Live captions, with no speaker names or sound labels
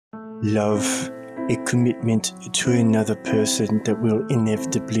Love, a commitment to another person that will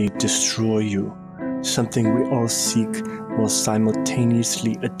inevitably destroy you, something we all seek while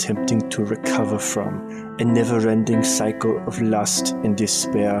simultaneously attempting to recover from, a never-ending cycle of lust and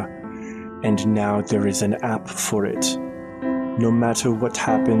despair, and now there is an app for it. No matter what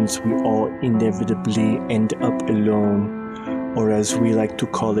happens, we all inevitably end up alone, or as we like to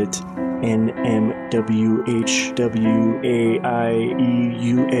call it,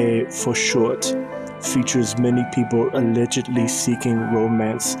 NMWHWAIEUA for short, features many people allegedly seeking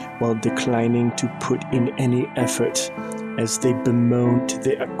romance while declining to put in any effort, as they bemoan to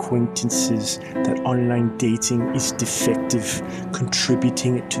their acquaintances that online dating is defective,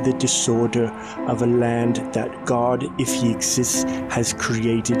 contributing to the disorder of a land that God, if he exists, has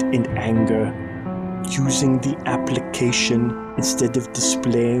created in anger. Using the application instead of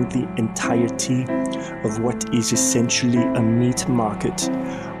displaying the entirety of what is essentially a meat market,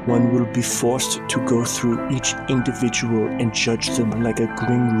 one will be forced to go through each individual and judge them like a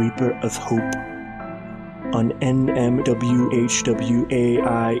grim reaper of hope. On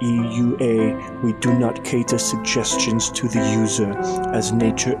NMWHWAIEUA, we do not cater suggestions to the user, as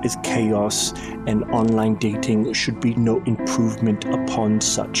nature is chaos and online dating should be no improvement upon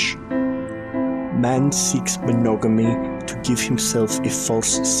such. Man seeks monogamy to give himself a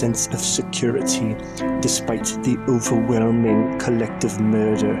false sense of security, despite the overwhelming collective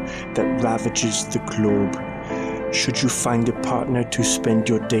murder that ravages the globe. Should you find a partner to spend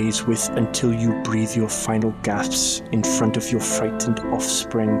your days with until you breathe your final gasps in front of your frightened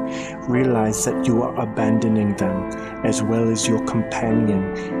offspring, realize that you are abandoning them, as well as your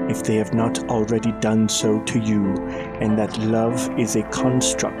companion, if they have not already done so to you, and that love is a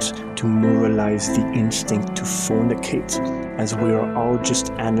construct to moralize the instinct to fornicate, as we are all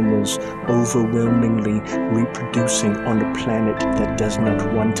just animals overwhelmingly reproducing on a planet that does not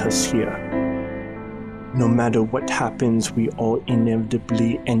want us here. No matter what happens, we all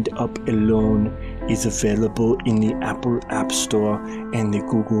inevitably end up alone is available in the Apple App Store and the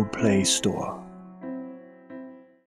Google Play Store.